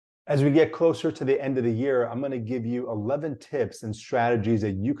As we get closer to the end of the year, I'm going to give you 11 tips and strategies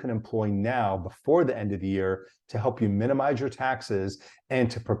that you can employ now before the end of the year to help you minimize your taxes and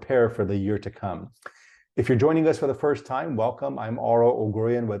to prepare for the year to come. If you're joining us for the first time, welcome. I'm Aro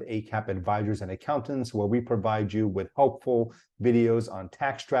Ogurian with ACAP Advisors and Accountants, where we provide you with helpful videos on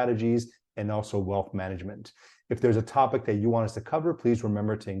tax strategies and also wealth management. If there's a topic that you want us to cover, please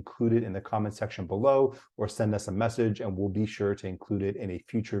remember to include it in the comment section below or send us a message and we'll be sure to include it in a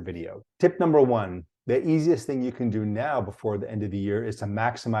future video. Tip number one, the easiest thing you can do now before the end of the year is to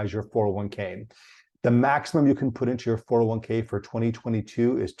maximize your 401k. The maximum you can put into your 401k for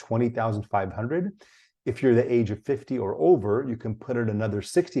 2022 is $20,500. If you're the age of 50 or over, you can put in another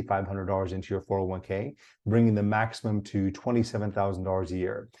 $6,500 into your 401k, bringing the maximum to $27,000 a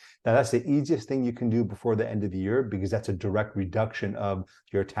year. Now, that's the easiest thing you can do before the end of the year because that's a direct reduction of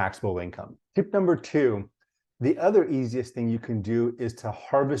your taxable income. Tip number two, the other easiest thing you can do is to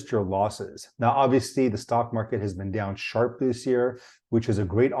harvest your losses. Now, obviously, the stock market has been down sharply this year, which is a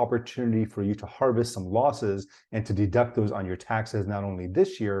great opportunity for you to harvest some losses and to deduct those on your taxes, not only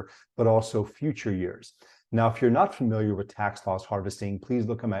this year, but also future years. Now, if you're not familiar with tax loss harvesting, please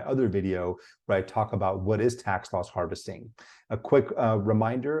look at my other video where I talk about what is tax loss harvesting. A quick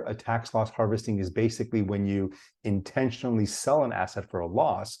reminder, a tax loss harvesting is basically when you intentionally sell an asset for a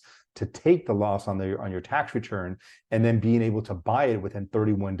loss to take the loss on your tax return and then being able to buy it within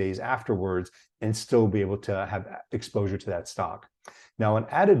 31 days afterwards and still be able to have exposure to that stock. Now, an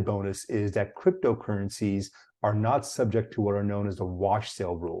added bonus is that cryptocurrencies are not subject to what are known as the wash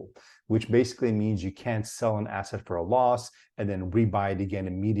sale rule, which basically means you can't sell an asset for a loss and then rebuy it again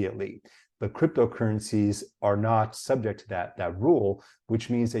immediately. But cryptocurrencies are not subject to that rule, which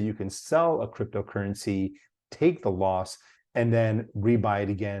means that you can sell a cryptocurrency, take the loss, and then rebuy it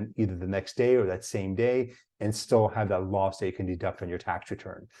again either the next day or that same day and still have that loss that you can deduct on your tax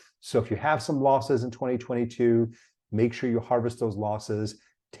return. So if you have some losses in 2022, make sure you harvest those losses,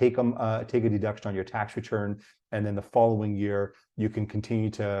 take a deduction on your tax return, and then the following year, you can continue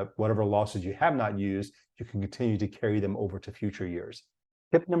to, whatever losses you have not used, you can continue to carry them over to future years.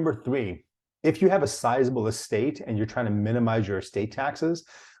 Tip number three, if you have a sizable estate and you're trying to minimize your estate taxes,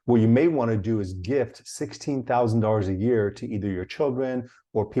 what you may want to do is gift $16,000 a year to either your children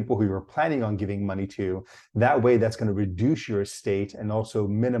or people who you're planning on giving money to. That way, that's going to reduce your estate and also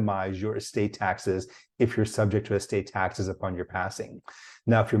minimize your estate taxes if you're subject to estate taxes upon your passing.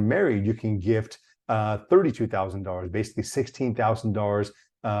 Now, if you're married, you can gift $32,000, basically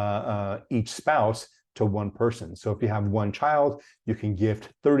 $16,000 each spouse to one person. So if you have one child, you can gift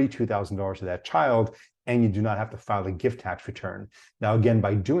 $32,000 to that child, and you do not have to file a gift tax return. Now, again,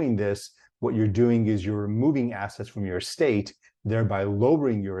 by doing this, what you're doing is you're removing assets from your estate, thereby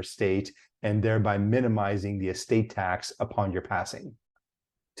lowering your estate and thereby minimizing the estate tax upon your passing.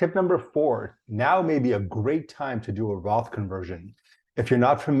 Tip number four, now may be a great time to do a Roth conversion. If you're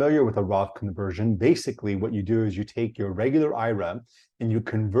not familiar with a Roth conversion, basically what you do is you take your regular IRA and you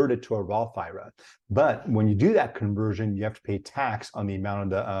convert it to a Roth IRA. But when you do that conversion, you have to pay tax on the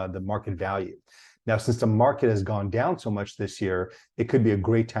amount of the market value. Now, since the market has gone down so much this year, it could be a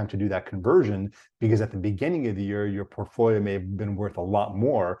great time to do that conversion because at the beginning of the year, your portfolio may have been worth a lot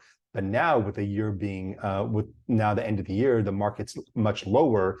more. But now with the year being, with now the end of the year, the market's much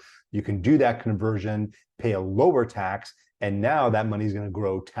lower. You can do that conversion, pay a lower tax, and now that money is going to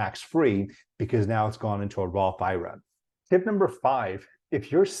grow tax-free because now it's gone into a Roth IRA. Tip number five,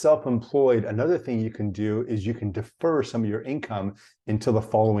 if you're self-employed, another thing you can do is you can defer some of your income until the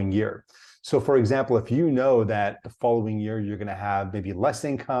following year. So for example, if you know that the following year you're going to have maybe less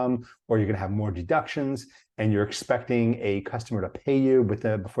income or you're going to have more deductions and you're expecting a customer to pay you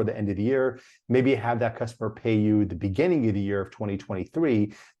before the end of the year, maybe have that customer pay you the beginning of the year of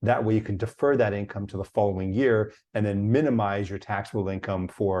 2023. That way you can defer that income to the following year and then minimize your taxable income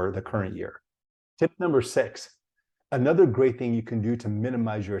for the current year. Tip number six, another great thing you can do to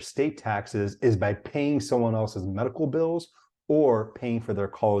minimize your estate taxes is by paying someone else's medical bills or paying for their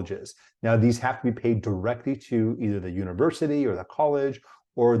colleges. Now, these have to be paid directly to either the university or the college,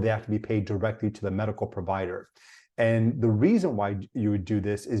 or they have to be paid directly to the medical provider. And the reason why you would do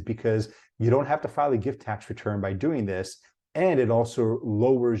this is because you don't have to file a gift tax return by doing this, and it also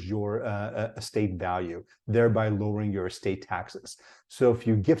lowers your estate value, thereby lowering your estate taxes. So if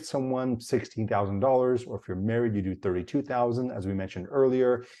you gift someone $16,000, or if you're married, you do $32,000, as we mentioned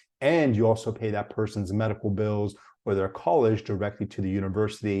earlier, and you also pay that person's medical bills or their college directly to the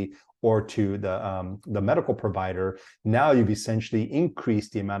university or to the medical provider, now you've essentially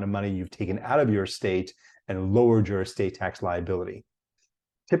increased the amount of money you've taken out of your estate and lowered your estate tax liability.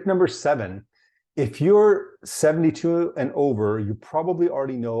 Tip number seven, If you're 72 and over, you probably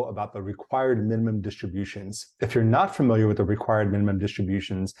already know about the required minimum distributions. If you're not familiar with the required minimum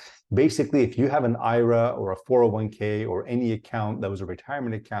distributions, basically, if you have an IRA or a 401k or any account that was a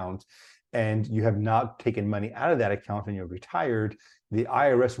retirement account, and you have not taken money out of that account and you're retired, the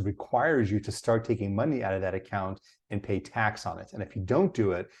IRS requires you to start taking money out of that account and pay tax on it. And if you don't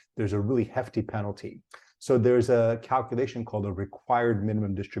do it, there's a really hefty penalty. So there's a calculation called a required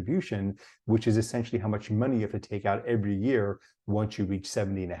minimum distribution, which is essentially how much money you have to take out every year once you reach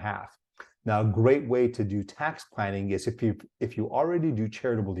 70 and a half. Now, a great way to do tax planning is if you already do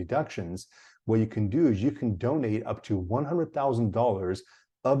charitable deductions, what you can do is you can donate up to $100,000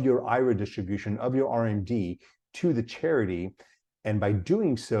 of your IRA distribution, of your RMD, to the charity. And by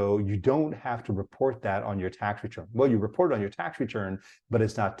doing so, you don't have to report that on your tax return. Well, you report it on your tax return, but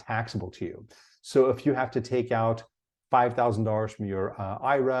it's not taxable to you. So if you have to take out $5,000 from your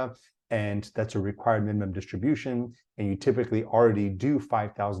IRA, and that's a required minimum distribution, and you typically already do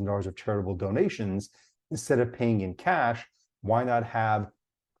 $5,000 of charitable donations, instead of paying in cash, why not have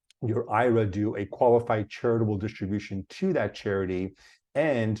your IRA do a qualified charitable distribution to that charity,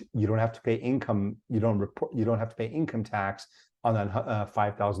 and you don't have to pay income, you don't have to pay income tax on that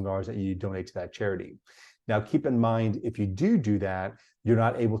 $5,000 that you donate to that charity. Now, keep in mind, if you do that, you're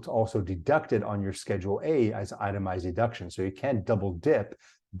not able to also deduct it on your Schedule A as itemized deduction. So you can't double dip,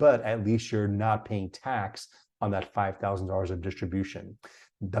 but at least you're not paying tax on that $5,000 of distribution.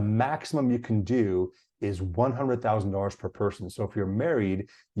 The maximum you can do is $100,000 per person. So if you're married,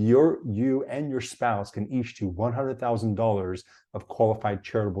 you and your spouse can each do $100,000 of qualified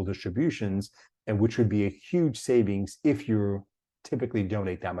charitable distributions, and which would be a huge savings if you typically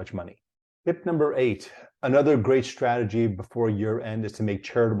donate that much money. Tip number 8, another great strategy before year end is to make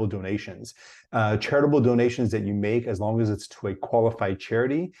charitable donations. Charitable donations that you make, as long as it's to a qualified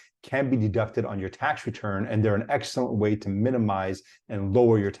charity, can be deducted on your tax return, and they're an excellent way to minimize and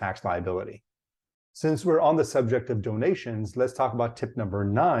lower your tax liability. Since we're on the subject of donations, let's talk about tip number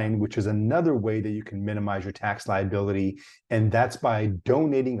 9, which is another way that you can minimize your tax liability, and that's by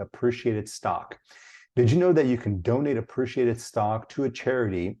donating appreciated stock. Did you know that you can donate appreciated stock to a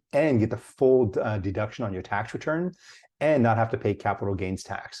charity and get the full deduction on your tax return and not have to pay capital gains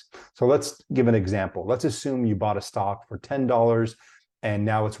tax? So let's give an example. Let's assume you bought a stock for $10 and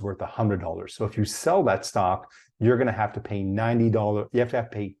now it's worth $100. So if you sell that stock, you're going to have to pay $90. You have to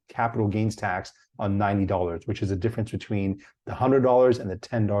pay capital gains tax on $90, which is the difference between the $100 and the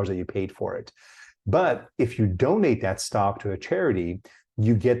 $10 that you paid for it. But if you donate that stock to a charity,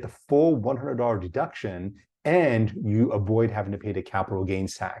 you get the full $100 deduction and you avoid having to pay the capital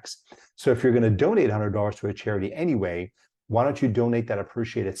gains tax. So if you're going to donate $100 to a charity anyway, why don't you donate that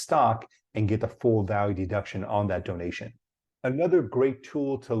appreciated stock and get the full value deduction on that donation? Another great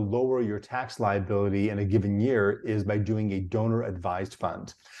tool to lower your tax liability in a given year is by doing a donor advised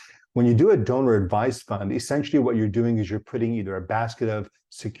fund. When you do a donor advised fund, essentially what you're doing is you're putting either a basket of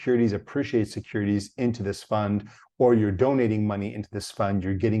securities, appreciated securities, into this fund, or you're donating money into this fund.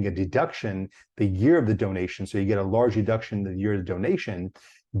 You're getting a deduction the year of the donation. So you get a large deduction the year of the donation.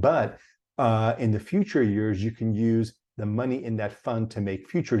 But in the future years, you can use the money in that fund to make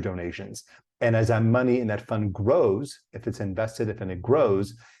future donations. And as that money in that fund grows, if it's invested, if it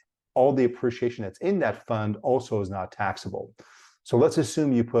grows, all the appreciation that's in that fund also is not taxable. So let's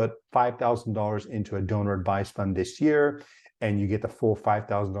assume you put $5,000 into a donor advised fund this year, and you get the full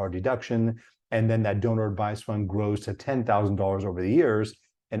 $5,000 deduction. And then that donor advised fund grows to $10,000 over the years.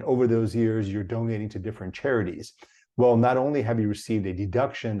 And over those years, you're donating to different charities. Well, not only have you received a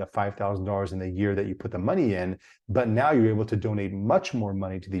deduction of $5,000 in the year that you put the money in, but now you're able to donate much more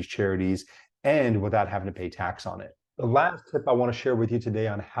money to these charities and without having to pay tax on it. The last tip I want to share with you today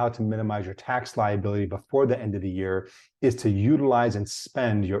on how to minimize your tax liability before the end of the year is to utilize and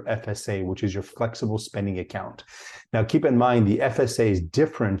spend your FSA, which is your flexible spending account. Now, keep in mind, the FSA is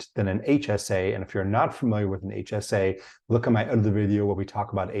different than an HSA. And if you're not familiar with an HSA, look at my other video where we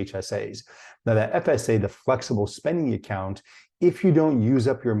talk about HSAs. Now, the FSA, the flexible spending account, if you don't use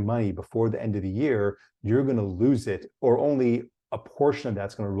up your money before the end of the year, you're going to lose it, or only a portion of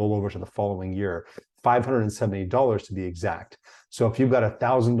that's going to roll over to the following year, $570 to be exact. So if you've got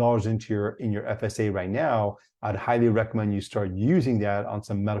 $1,000 in your FSA right now, I'd highly recommend you start using that on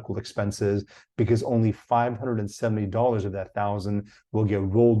some medical expenses, because only $570 of that $1,000 will get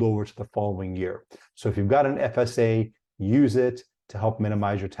rolled over to the following year. So if you've got an FSA, use it to help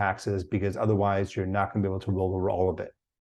minimize your taxes, because otherwise you're not going to be able to roll over all of it.